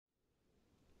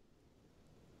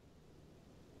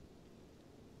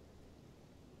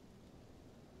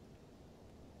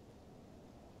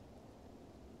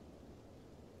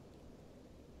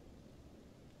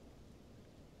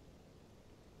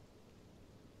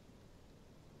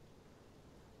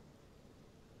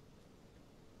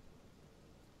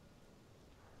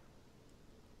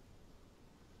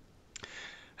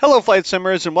Hello Flight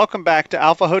Simmers and welcome back to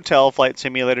Alpha Hotel Flight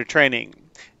Simulator Training.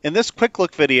 In this quick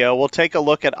look video, we'll take a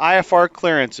look at IFR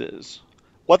clearances,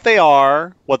 what they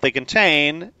are, what they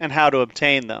contain, and how to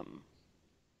obtain them.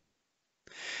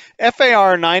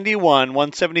 FAR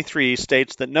 91-173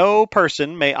 states that no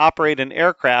person may operate an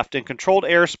aircraft in controlled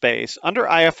airspace under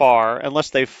IFR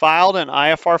unless they've filed an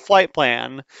IFR flight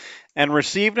plan and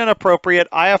received an appropriate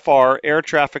IFR air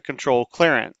traffic control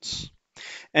clearance.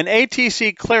 An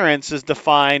ATC clearance is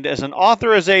defined as an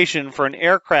authorization for an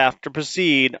aircraft to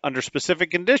proceed under specific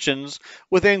conditions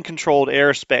within controlled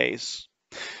airspace.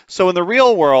 So in the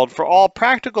real world, for all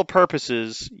practical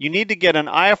purposes, you need to get an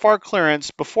IFR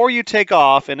clearance before you take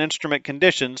off in instrument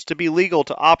conditions to be legal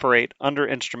to operate under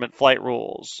instrument flight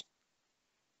rules.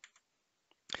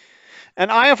 An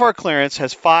IFR clearance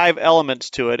has 5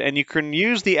 elements to it, and you can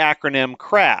use the acronym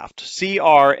CRAFT,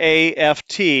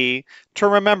 C-R-A-F-T, to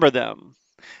remember them.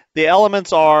 The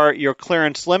elements are your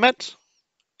clearance limit,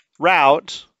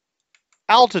 route,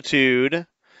 altitude,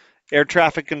 air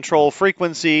traffic control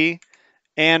frequency,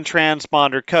 and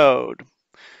transponder code.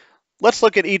 Let's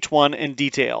look at each one in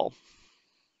detail.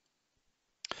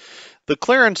 The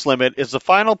clearance limit is the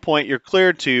final point you're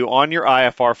cleared to on your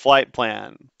IFR flight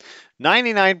plan.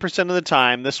 99% of the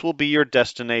time, this will be your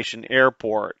destination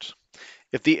airport.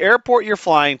 If the airport you're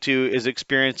flying to is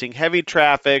experiencing heavy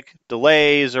traffic,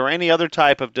 delays, or any other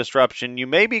type of disruption, you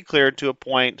may be cleared to a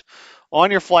point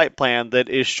on your flight plan that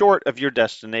is short of your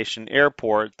destination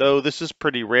airport, though this is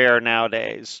pretty rare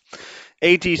nowadays.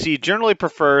 ATC generally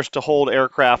prefers to hold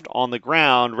aircraft on the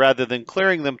ground rather than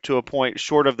clearing them to a point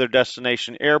short of their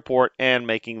destination airport and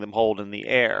making them hold in the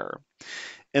air.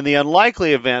 In the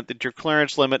unlikely event that your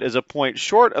clearance limit is a point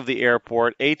short of the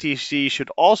airport, ATC should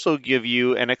also give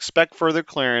you an expect further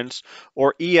clearance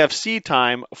or EFC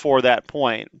time for that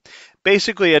point.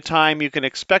 Basically a time you can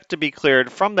expect to be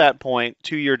cleared from that point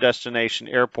to your destination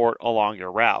airport along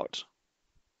your route.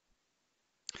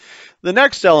 The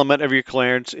next element of your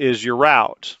clearance is your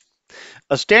route.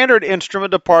 A standard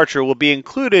instrument departure will be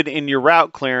included in your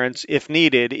route clearance if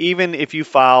needed, even if you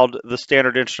filed the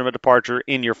standard instrument departure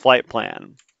in your flight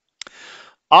plan.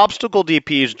 Obstacle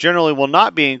DPs generally will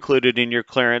not be included in your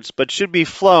clearance, but should be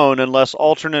flown unless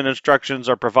alternate instructions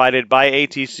are provided by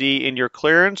ATC in your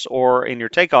clearance or in your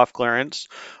takeoff clearance,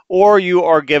 or you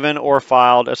are given or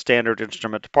filed a standard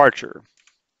instrument departure.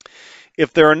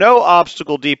 If there are no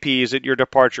obstacle DPs at your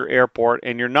departure airport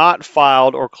and you're not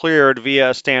filed or cleared via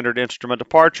a standard instrument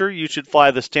departure, you should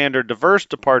fly the standard diverse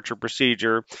departure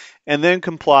procedure and then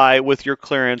comply with your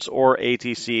clearance or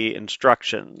ATC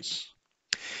instructions.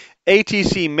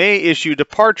 ATC may issue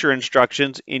departure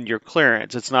instructions in your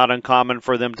clearance. It's not uncommon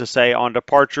for them to say on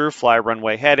departure, fly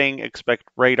runway heading, expect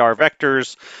radar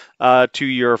vectors to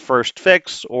your first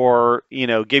fix, or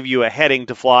give you a heading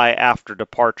to fly after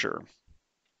departure.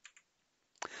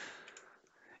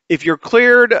 If you're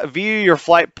cleared via your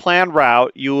flight plan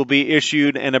route, you will be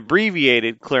issued an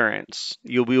abbreviated clearance.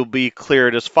 You will be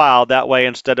cleared as filed. That way,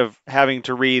 instead of having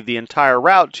to read the entire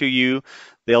route to you,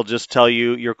 they'll just tell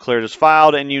you you're cleared as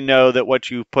filed, and you know that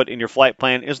what you put in your flight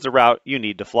plan is the route you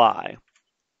need to fly.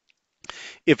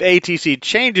 If ATC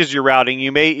changes your routing,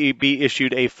 you may be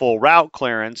issued a full route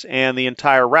clearance, and the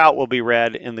entire route will be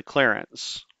read in the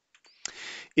clearance.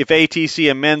 If ATC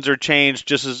amends or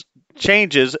changes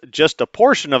just a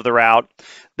portion of the route,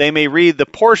 they may read the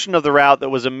portion of the route that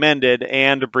was amended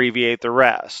and abbreviate the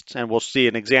rest. And we'll see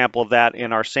an example of that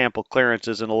in our sample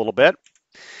clearances in a little bit.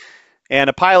 And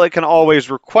a pilot can always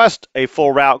request a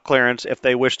full route clearance if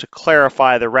they wish to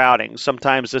clarify the routing.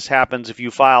 Sometimes this happens if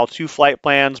you file 2 flight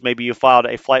plans. Maybe you filed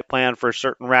a flight plan for a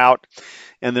certain route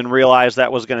and then realize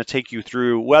that was going to take you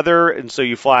through weather, and so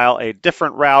you file a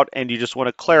different route and you just want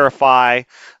to clarify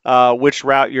which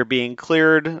route you're being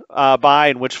cleared by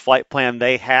and which flight plan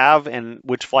they have and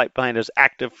which flight plan is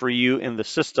active for you in the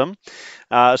system.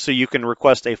 So you can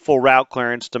request a full route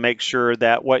clearance to make sure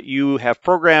that what you have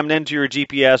programmed into your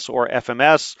GPS or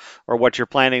FMS or what you're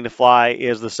planning to fly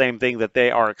is the same thing that they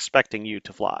are expecting you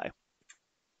to fly.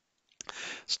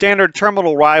 Standard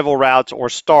terminal arrival routes, or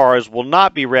STARs, will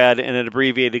not be read in an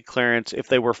abbreviated clearance if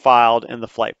they were filed in the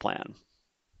flight plan.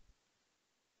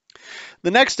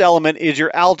 The next element is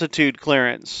your altitude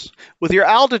clearance. With your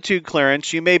altitude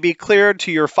clearance, you may be cleared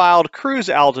to your filed cruise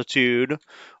altitude,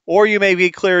 or you may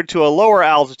be cleared to a lower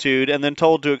altitude and then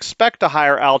told to expect a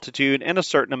higher altitude in a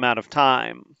certain amount of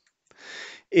time.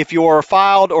 If you're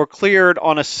filed or cleared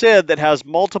on a SID that has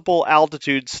multiple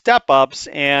altitude step-ups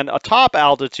and a top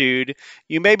altitude,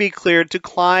 you may be cleared to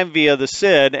climb via the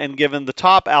SID and given the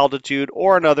top altitude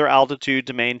or another altitude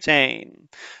to maintain.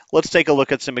 Let's take a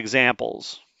look at some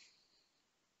examples.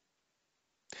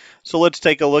 So let's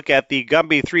take a look at the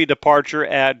Gumby 3 departure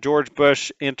at George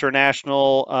Bush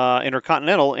International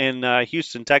Intercontinental in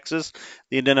Houston, Texas.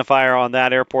 The identifier on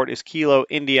that airport is Kilo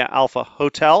India Alpha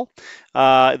Hotel.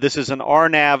 This is an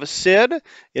RNAV SID.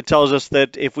 It tells us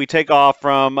that if we take off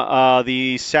from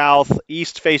the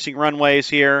southeast facing runways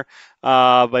here,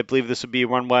 I believe this would be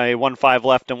runway 15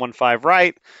 left and 15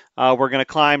 right. We're going to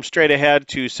climb straight ahead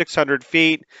to 600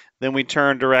 feet. Then we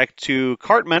turn direct to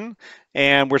Cartman,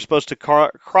 and we're supposed to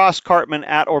cross Cartman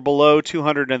at or below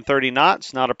 230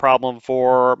 knots. Not a problem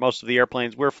for most of the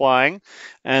airplanes we're flying.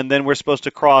 And then we're supposed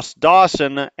to cross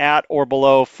Dawson at or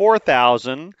below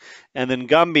 4,000, and then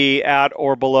Gumby at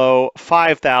or below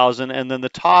 5,000, and then the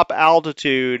top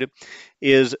altitude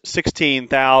is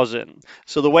 16,000.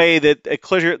 So the way that a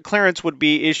clearance would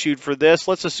be issued for this,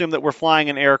 let's assume that we're flying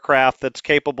an aircraft that's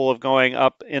capable of going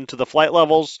up into the flight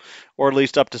levels, or at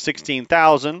least up to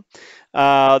 16,000.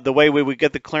 The way we would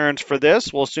get the clearance for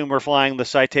this, we'll assume we're flying the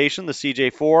Citation, the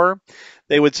CJ4.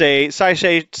 They would say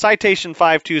Citation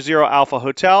 520 Alpha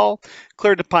Hotel,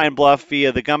 cleared to Pine Bluff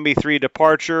via the Gumby 3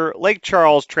 departure, Lake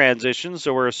Charles transition,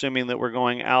 so we're assuming that we're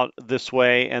going out this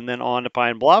way and then on to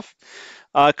Pine Bluff.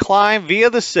 Climb via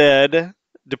the SID,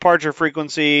 departure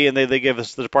frequency, and they give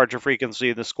us the departure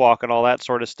frequency, the squawk, and all that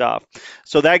sort of stuff.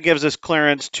 So that gives us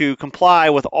clearance to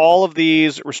comply with all of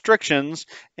these restrictions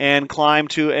and climb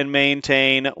to and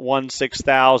maintain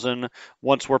 16,000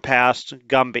 once we're past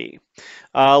Gumby.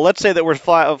 Let's say that we're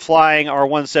flying our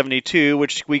 172,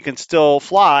 which we can still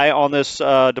fly on this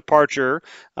departure.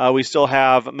 We still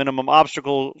have minimum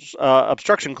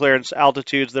obstruction clearance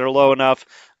altitudes that are low enough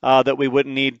that we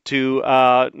wouldn't need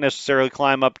to necessarily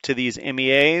climb up to these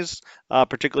MEAs,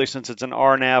 particularly since it's an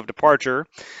RNAV departure.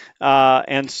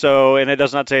 And it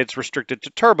does not say it's restricted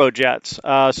to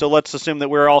turbojets. So let's assume that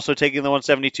we're also taking the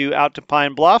 172 out to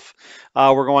Pine Bluff.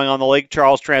 We're going on the Lake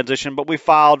Charles transition, but we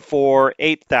filed for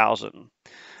 8,000.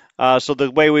 So the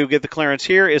way we would get the clearance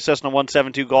here is Cessna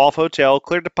 172 Golf Hotel,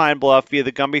 cleared to Pine Bluff via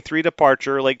the Gumby 3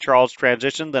 departure, Lake Charles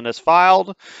transition, then is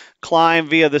filed, climb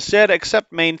via the SID,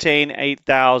 except maintain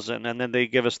 8,000, and then they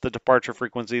give us the departure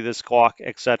frequency, the squawk,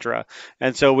 etc.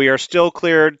 And so we are still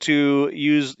cleared to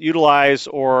utilize,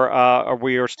 or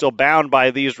we are still bound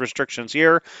by these restrictions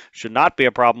here. Should not be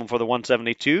a problem for the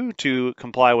 172 to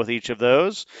comply with each of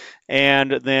those.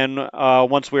 And then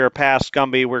once we are past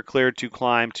Gumby, we're cleared to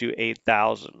climb to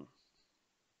 8,000.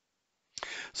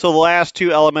 So the last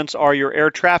two elements are your air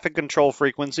traffic control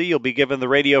frequency. You'll be given the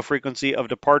radio frequency of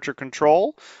departure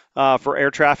control for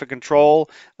air traffic control.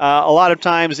 A lot of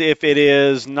times, if it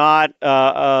is not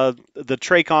the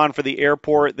TRACON for the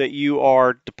airport that you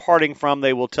are departing from,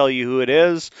 they will tell you who it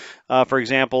is. For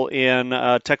example, in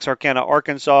Texarkana,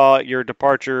 Arkansas, your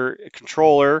departure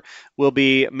controller will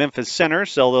be Memphis Center.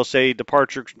 So they'll say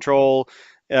departure control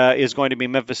is going to be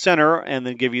Memphis Center, and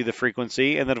then give you the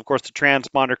frequency. And then, of course, the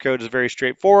transponder code is very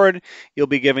straightforward. You'll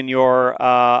be given your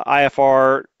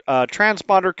IFR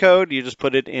transponder code. You just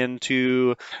put it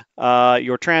into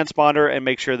your transponder and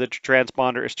make sure that your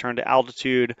transponder is turned to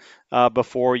altitude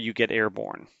before you get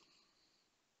airborne.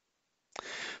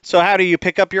 So how do you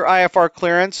pick up your IFR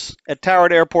clearance? At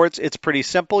towered airports, it's pretty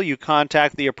simple. You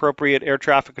contact the appropriate air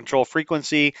traffic control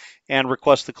frequency and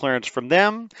request the clearance from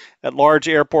them. At large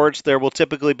airports, there will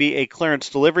typically be a clearance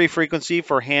delivery frequency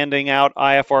for handing out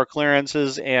IFR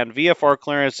clearances and VFR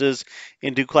clearances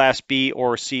into Class B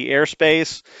or C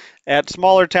airspace. At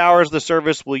smaller towers, the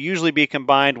service will usually be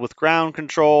combined with ground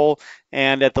control,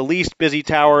 and at the least busy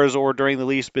towers or during the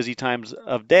least busy times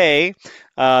of day,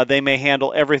 they may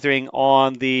handle everything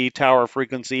on the tower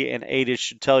frequency, and ATIS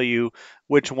should tell you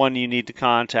which one you need to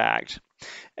contact.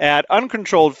 At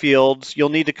uncontrolled fields, you'll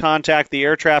need to contact the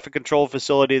air traffic control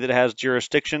facility that has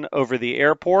jurisdiction over the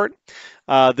airport.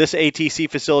 This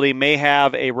ATC facility may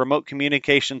have a remote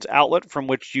communications outlet from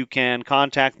which you can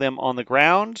contact them on the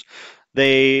ground.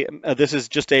 This is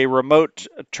just a remote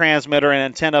transmitter and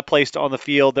antenna placed on the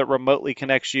field that remotely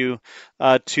connects you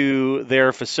to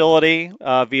their facility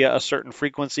via a certain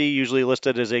frequency, usually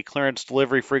listed as a clearance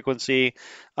delivery frequency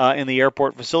in the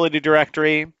airport facility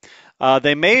directory.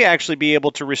 They may actually be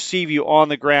able to receive you on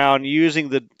the ground using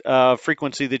the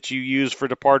frequency that you use for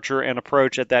departure and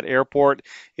approach at that airport,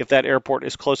 if that airport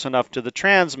is close enough to the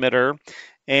transmitter.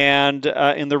 And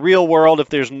in the real world, if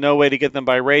there's no way to get them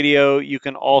by radio, you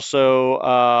can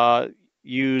also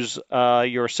use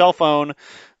your cell phone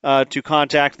to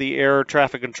contact the air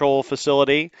traffic control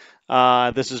facility.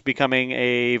 This is becoming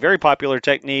a very popular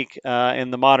technique in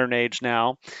the modern age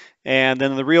now. And then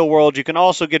in the real world, you can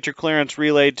also get your clearance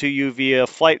relayed to you via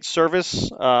flight service,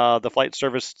 the flight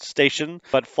service station,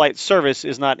 but flight service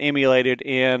is not emulated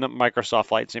in Microsoft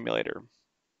Flight Simulator.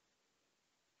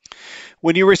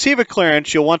 When you receive a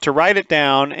clearance, you'll want to write it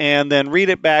down and then read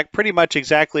it back pretty much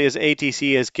exactly as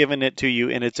ATC has given it to you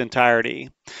in its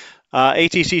entirety.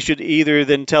 ATC should either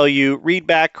then tell you read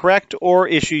back correct or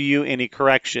issue you any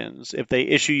corrections. If they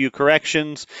issue you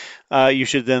corrections, you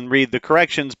should then read the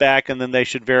corrections back, and then they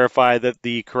should verify that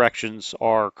the corrections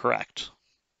are correct.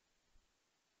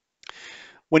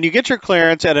 When you get your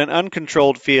clearance at an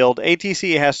uncontrolled field,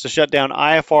 ATC has to shut down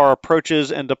IFR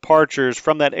approaches and departures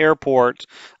from that airport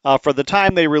for the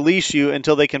time they release you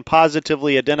until they can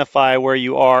positively identify where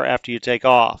you are after you take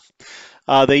off.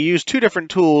 They use two different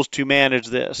tools to manage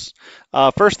this.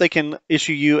 First, they can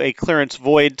issue you a clearance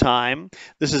void time.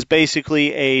 This is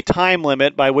basically a time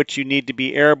limit by which you need to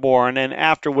be airborne, and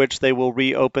after which they will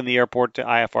reopen the airport to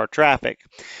IFR traffic.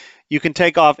 You can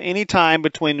take off any time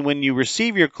between when you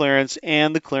receive your clearance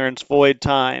and the clearance void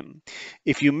time.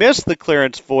 If you miss the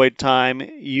clearance void time,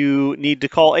 you need to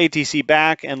call ATC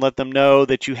back and let them know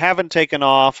that you haven't taken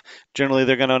off. Generally,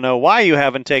 they're going to know why you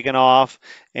haven't taken off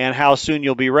and how soon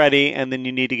you'll be ready, and then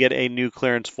you need to get a new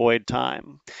clearance void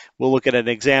time. We'll look at an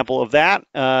example of that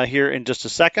here in just a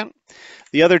second.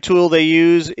 The other tool they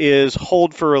use is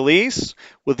hold for release.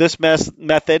 With this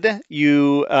method,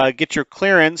 you get your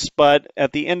clearance, but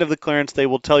at the end of the clearance, they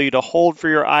will tell you to hold for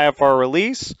your IFR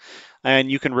release, and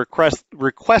you can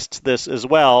request this as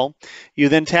well. You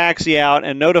then taxi out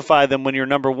and notify them when you're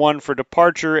number 1 for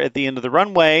departure at the end of the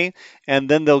runway, and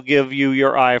then they'll give you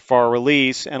your IFR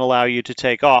release and allow you to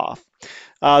take off.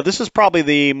 This is probably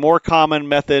the more common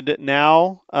method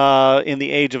now in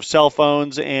the age of cell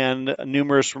phones and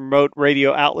numerous remote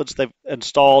radio outlets they've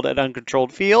installed at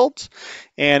uncontrolled fields,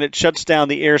 and it shuts down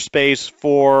the airspace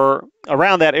for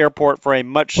around that airport for a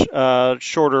much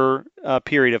shorter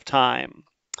period of time.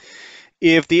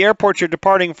 If the airport you're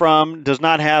departing from does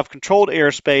not have controlled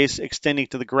airspace extending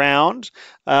to the ground,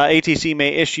 ATC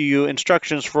may issue you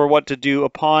instructions for what to do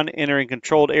upon entering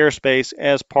controlled airspace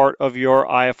as part of your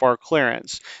IFR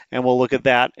clearance. And we'll look at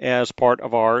that as part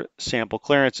of our sample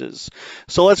clearances.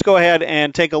 So let's go ahead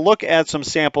and take a look at some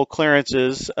sample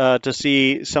clearances to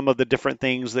see some of the different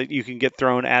things that you can get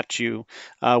thrown at you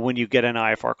when you get an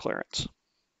IFR clearance.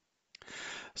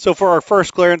 So for our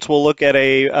first clearance, we'll look at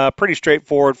a pretty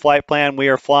straightforward flight plan. We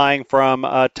are flying from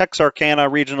Texarkana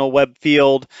Regional Webb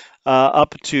Field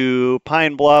up to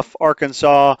Pine Bluff,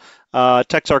 Arkansas.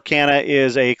 Texarkana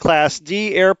is a Class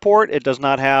D airport. It does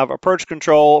not have approach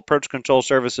control. Approach control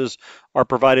services are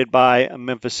provided by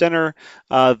Memphis Center.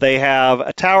 They have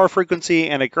a tower frequency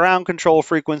and a ground control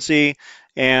frequency.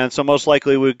 And so most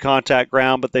likely we would contact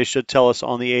ground, but they should tell us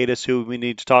on the ATIS who we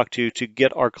need to talk to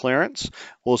get our clearance.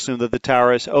 We'll assume that the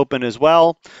tower is open as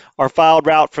well. Our filed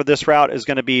route for this route is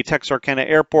going to be Texarkana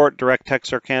Airport, direct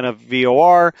Texarkana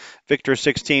VOR, Victor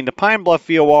 16 to Pine Bluff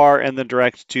VOR, and then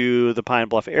direct to the Pine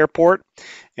Bluff Airport.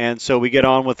 And so we get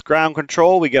on with ground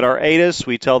control. We get our ATIS.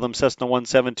 We tell them Cessna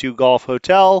 172 Golf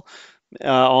Hotel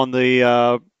on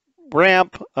the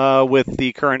ramp with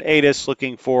the current ATIS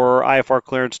looking for IFR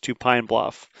clearance to Pine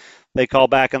Bluff. They call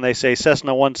back and they say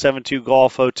Cessna 172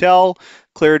 Golf Hotel,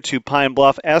 cleared to Pine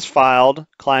Bluff as filed,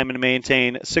 climb and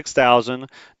maintain 6,000.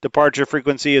 Departure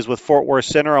frequency is with Fort Worth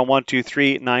Center on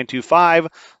 123.925,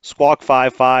 squawk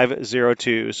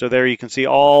 5502. So there you can see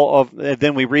all of,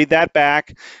 then we read that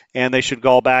back, and they should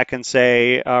call back and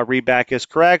say, read back is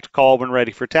correct, call when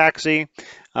ready for taxi.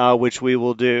 Which we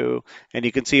will do. And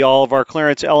you can see all of our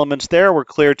clearance elements there. We're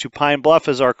cleared to Pine Bluff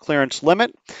as our clearance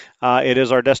limit. It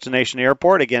is our destination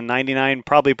airport. Again, 99,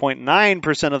 probably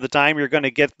 0.9% of the time you're going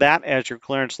to get that as your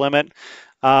clearance limit.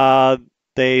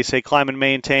 They say climb and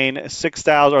maintain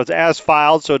 6,000, or it's as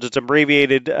filed, so it's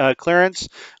abbreviated clearance.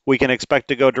 We can expect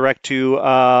to go direct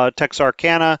to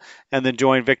Texarkana and then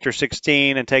join Victor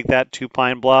 16 and take that to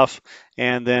Pine Bluff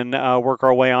and then work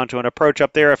our way onto an approach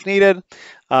up there if needed.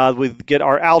 We get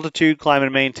our altitude, climb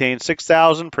and maintain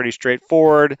 6,000, pretty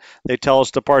straightforward. They tell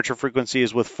us departure frequency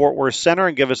is with Fort Worth Center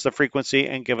and give us the frequency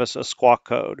and give us a squawk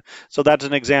code. So that's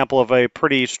an example of a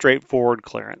pretty straightforward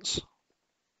clearance.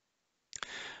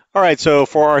 All right, so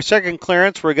for our second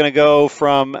clearance, we're going to go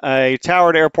from a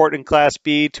towered airport in Class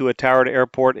B to a towered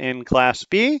airport in Class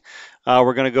B.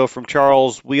 We're going to go from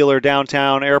Charles Wheeler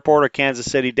Downtown Airport or Kansas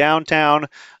City Downtown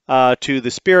to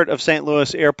the Spirit of St.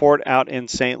 Louis Airport out in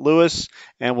St. Louis.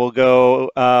 and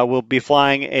we'll be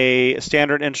flying a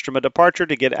standard instrument departure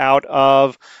to get out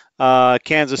of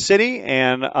Kansas City,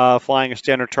 and flying a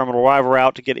standard terminal arrival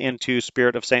route to get into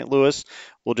Spirit of St. Louis.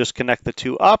 We'll just connect the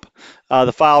two up.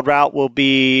 The filed route will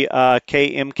be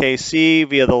KMKC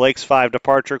via the Lakes 5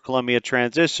 departure, Columbia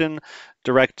transition,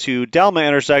 direct to Delma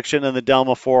intersection, and the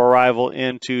Delma 4 arrival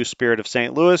into Spirit of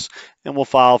St. Louis, and we'll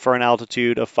file for an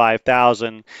altitude of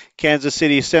 5,000. Kansas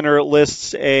City Center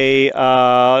lists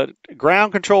a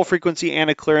ground control frequency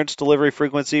and a clearance delivery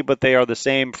frequency, but they are the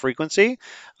same frequency.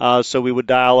 So we would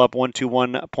dial up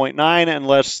 121.9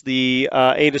 unless the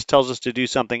ATIS tells us to do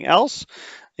something else.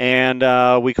 And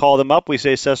we call them up. We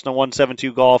say Cessna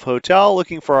 172 Golf Hotel,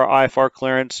 looking for our IFR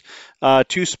clearance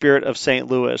to Spirit of St.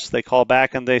 Louis. They call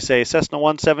back and they say Cessna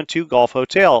 172 Golf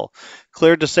Hotel,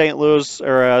 cleared to St. Louis,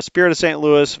 or Spirit of St.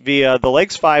 Louis via the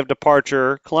Lakes 5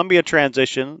 departure, Columbia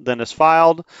transition, then is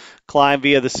filed. Climb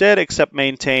via the SID, except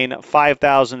maintain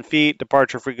 5,000 feet,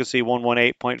 departure frequency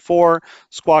 118.4,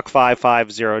 squawk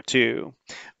 5502.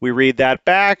 We read that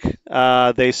back.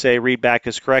 They say read back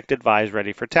is correct, advise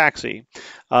ready for taxi.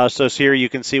 So here you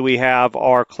can see we have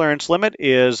our clearance limit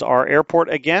is our airport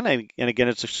again, and again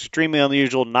it's extremely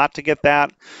unusual not to get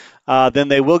that. Then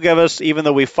they will give us, even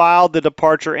though we filed the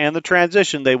departure and the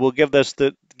transition, they will give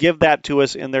that to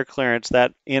us in their clearance,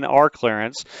 that in our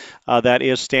clearance, that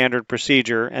is standard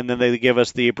procedure, and then they give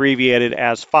us the abbreviated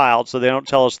as filed, so they don't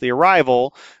tell us the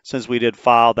arrival since we did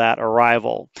file that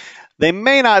arrival. They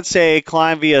may not say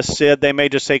climb via SID, they may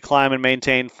just say climb and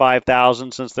maintain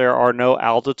 5,000 since there are no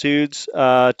altitudes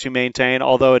to maintain,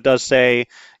 although it does say,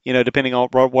 you know, depending on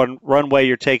what runway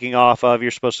you're taking off of, you're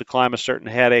supposed to climb a certain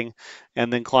heading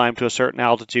and then climb to a certain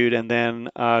altitude and then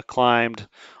climbed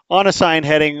on assigned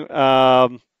heading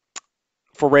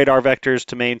for radar vectors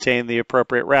to maintain the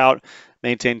appropriate route.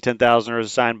 Maintain 10,000 as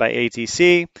assigned by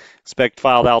ATC. Expect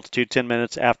filed altitude 10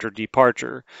 minutes after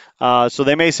departure. So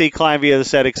they may see climb via the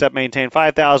SID except maintain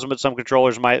 5,000, but some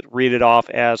controllers might read it off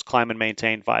as climb and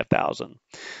maintain 5,000.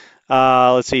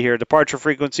 Let's see here. Departure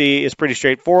frequency is pretty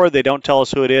straightforward. They don't tell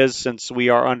us who it is since we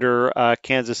are under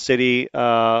Kansas City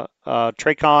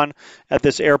TRACON at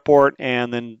this airport,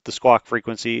 and then the squawk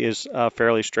frequency is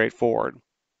fairly straightforward.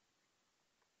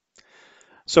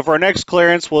 So for our next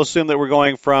clearance, we'll assume that we're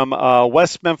going from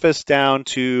West Memphis down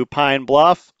to Pine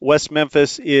Bluff. West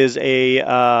Memphis is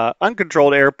a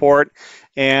uncontrolled airport,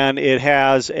 and it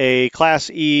has a Class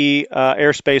E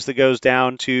airspace that goes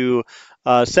down to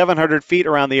 700 feet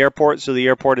around the airport. So the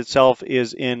airport itself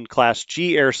is in Class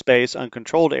G airspace,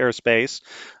 uncontrolled airspace.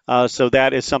 So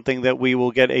that is something that we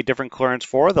will get a different clearance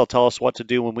for. They'll tell us what to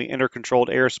do when we enter controlled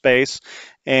airspace.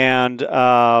 And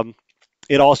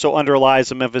it also underlies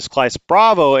the Memphis Class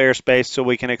Bravo airspace, so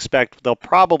we can expect they'll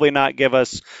probably not give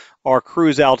us our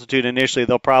cruise altitude initially.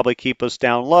 They'll probably keep us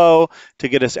down low to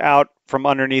get us out from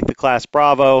underneath the Class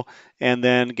Bravo and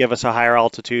then give us a higher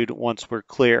altitude once we're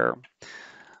clear.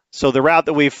 So the route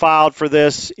that we filed for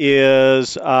this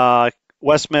is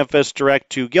West Memphis direct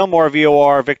to Gilmore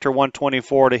VOR, Victor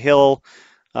 124 to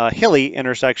Hilly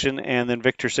intersection, and then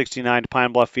Victor 69 to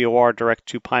Pine Bluff VOR direct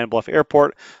to Pine Bluff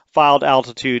Airport. Filed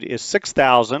altitude is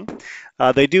 6,000.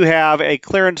 They do have a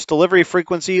clearance delivery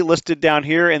frequency listed down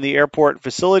here in the airport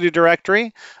facility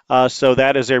directory. So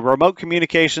that is a remote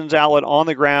communications outlet on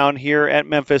the ground here at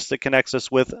Memphis that connects us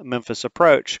with Memphis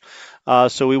Approach.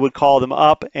 So we would call them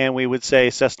up and we would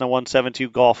say Cessna 172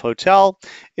 Golf Hotel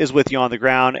is with you on the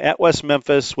ground at West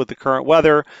Memphis with the current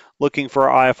weather, looking for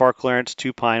IFR clearance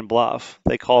to Pine Bluff.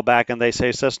 They call back and they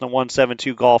say Cessna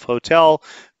 172 Golf Hotel,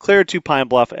 cleared to Pine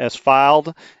Bluff as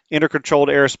filed. Intercontrolled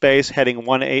airspace heading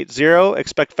 180.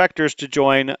 Expect vectors to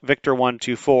join Victor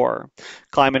 124.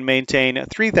 Climb and maintain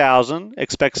 3,000.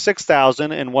 Expect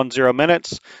 6,000 in 10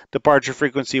 minutes. Departure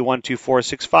frequency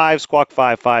 12465. Squawk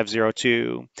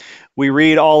 5502. We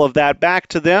read all of that back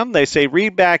to them. They say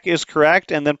read back is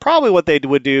correct, and then probably what they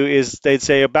would do is they'd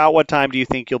say about what time do you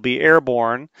think you'll be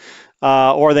airborne.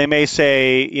 Or they may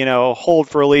say, you know, hold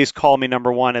for release, call me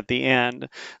number 1 at the end.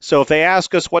 So if they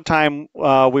ask us what time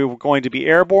we were going to be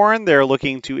airborne, they're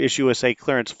looking to issue us a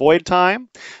clearance void time.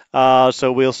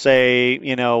 So we'll say,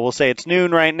 you know, we'll say it's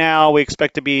noon right now. We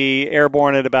expect to be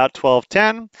airborne at about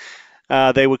 12:10.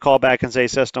 They would call back and say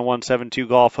Cessna 172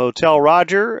 Golf Hotel,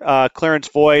 Roger. Clearance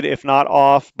void if not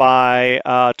off by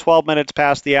 12 minutes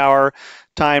past the hour.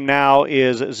 Time now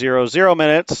is 00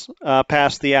 minutes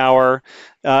past the hour.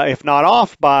 If not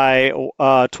off by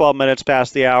 12 minutes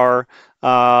past the hour,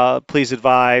 please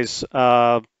advise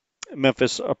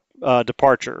Memphis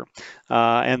departure.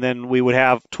 And then we would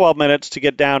have 12 minutes to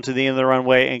get down to the end of the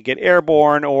runway and get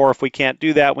airborne, or if we can't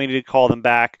do that, we need to call them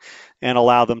back and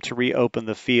allow them to reopen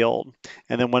the field.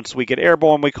 And then once we get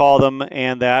airborne, we call them,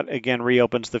 and that again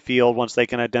reopens the field once they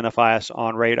can identify us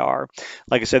on radar.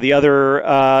 Like I said, the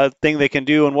other thing they can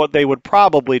do, and what they would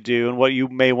probably do, and what you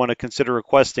may want to consider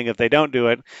requesting if they don't do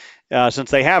it, since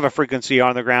they have a frequency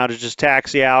on the ground, is just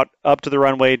taxi out up to the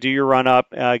runway, do your run up,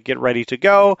 get ready to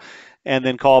go, and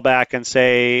then call back and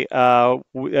say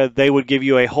they would give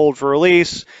you a hold for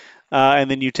release.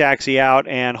 And then you taxi out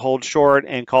and hold short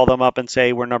and call them up and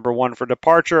say, we're number 1 for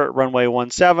departure at runway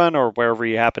 17 or wherever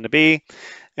you happen to be.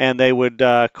 And they would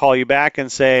call you back and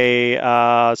say,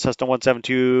 Cessna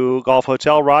 172 Golf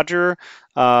Hotel, Roger,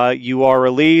 you are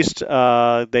released.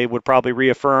 They would probably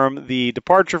reaffirm the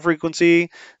departure frequency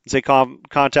and say,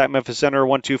 contact Memphis Center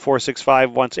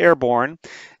 12465 once airborne.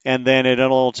 And then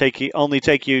it'll only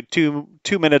take you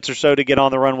two minutes or so to get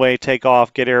on the runway, take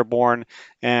off, get airborne,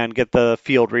 and get the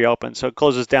field reopened. So it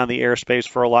closes down the airspace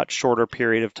for a lot shorter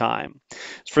period of time.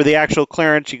 For the actual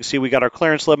clearance, you can see we got our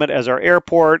clearance limit as our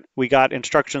airport. We got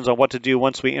instructions on what to do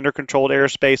once we enter controlled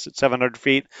airspace at 700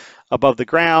 feet above the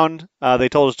ground. They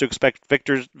told us to expect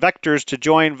vectors to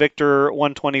join Victor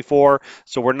 124,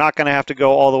 so we're not going to have to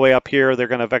go all the way up here. They're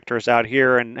going to vector us out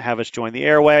here and have us join the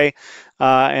airway.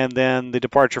 And then the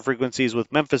departure frequencies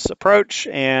with Memphis approach,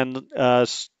 and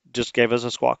just gave us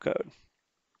a squawk code.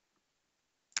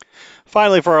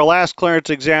 Finally, for our last clearance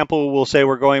example, we'll say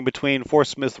we're going between Fort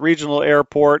Smith Regional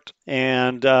Airport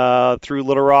and through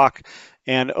Little Rock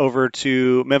and over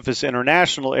to Memphis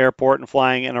International Airport and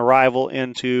flying an arrival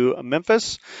into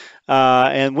Memphis.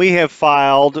 And we have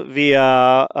filed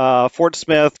via Fort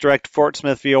Smith, direct to Fort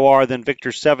Smith VOR, then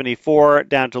Victor 74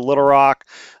 down to Little Rock,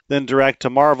 then direct to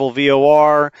Marvel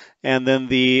VOR, and then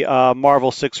the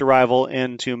Marvel 6 arrival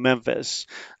into Memphis.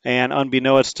 And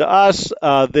unbeknownst to us,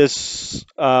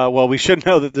 well, we should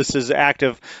know that this is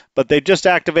active, but they just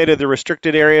activated the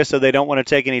restricted area, so they don't want to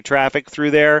take any traffic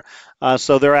through there.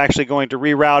 So they're actually going to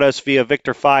reroute us via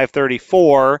Victor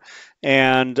 534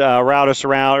 and route us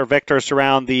around, or vector us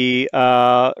around the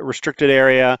restricted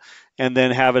area, and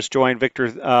then have us join Victor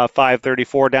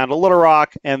 534 down to Little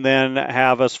Rock, and then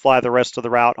have us fly the rest of the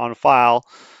route on file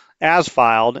as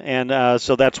filed. And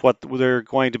so that's what they're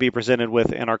going to be presented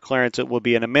with in our clearance. It will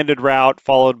be an amended route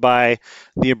followed by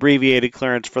the abbreviated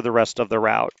clearance for the rest of the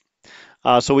route.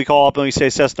 So we call up and we say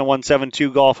Cessna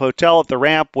 172 Golf Hotel at the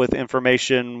ramp with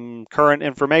information, current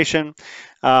information,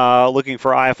 looking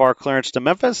for IFR clearance to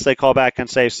Memphis. They call back and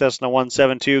say Cessna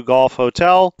 172 Golf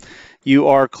Hotel, you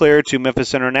are cleared to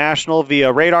Memphis International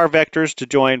via radar vectors to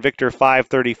join Victor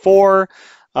 534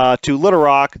 to Little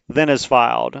Rock, then is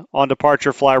filed. On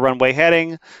departure, fly runway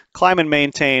heading, climb and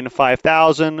maintain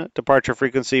 5,000, departure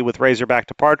frequency with Razorback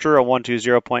departure on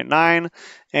 120.9,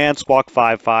 and squawk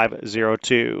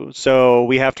 5502. So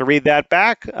we have to read that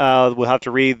back. We'll have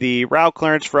to read the route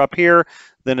clearance for up here,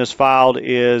 then is filed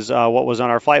is what was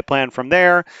on our flight plan from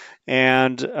there,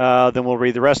 and then we'll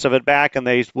read the rest of it back, and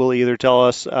they will either tell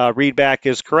us read back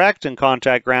is correct and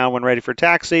contact ground when ready for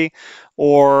taxi,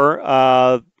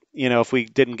 or if we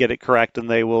didn't get it correct, and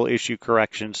they will issue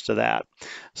corrections to that.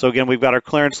 So again, we've got our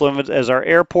clearance limit as our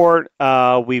airport.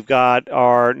 We've got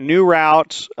our new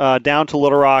routes down to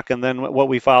Little Rock, and then what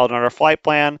we filed on our flight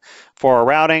plan for our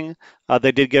routing.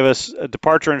 They did give us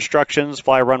departure instructions,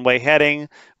 fly runway heading.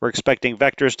 We're expecting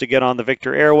vectors to get on the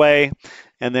Victor airway,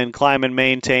 and then climb and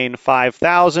maintain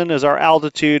 5,000 is our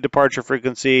altitude, departure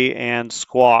frequency, and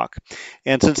squawk.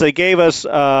 And since they gave us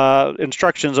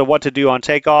instructions of what to do on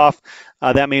takeoff,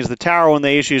 that means the tower, when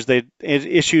they issues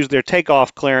their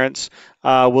takeoff clearance,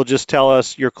 will just tell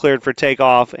us you're cleared for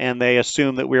takeoff, and they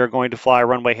assume that we are going to fly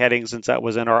runway heading since that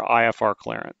was in our IFR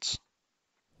clearance.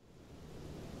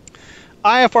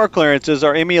 IFR clearances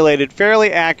are emulated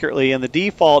fairly accurately in the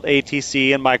default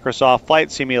ATC and Microsoft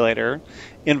Flight Simulator,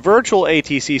 in virtual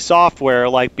ATC software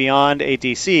like Beyond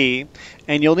ATC,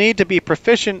 and you'll need to be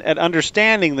proficient at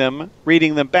understanding them,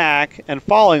 reading them back, and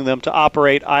following them to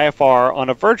operate IFR on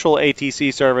a virtual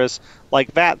ATC service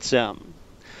like VATSIM.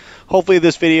 Hopefully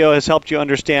this video has helped you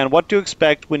understand what to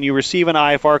expect when you receive an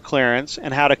IFR clearance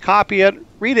and how to copy it,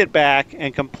 read it back,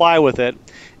 and comply with it,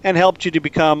 and helped you to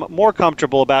become more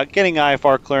comfortable about getting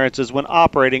IFR clearances when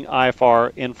operating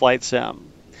IFR in Flight Sim.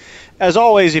 As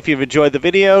always, if you've enjoyed the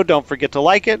video, don't forget to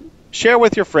like it, share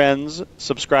with your friends,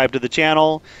 subscribe to the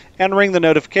channel, and ring the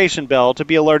notification bell to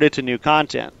be alerted to new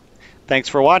content. Thanks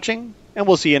for watching, and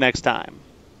we'll see you next time.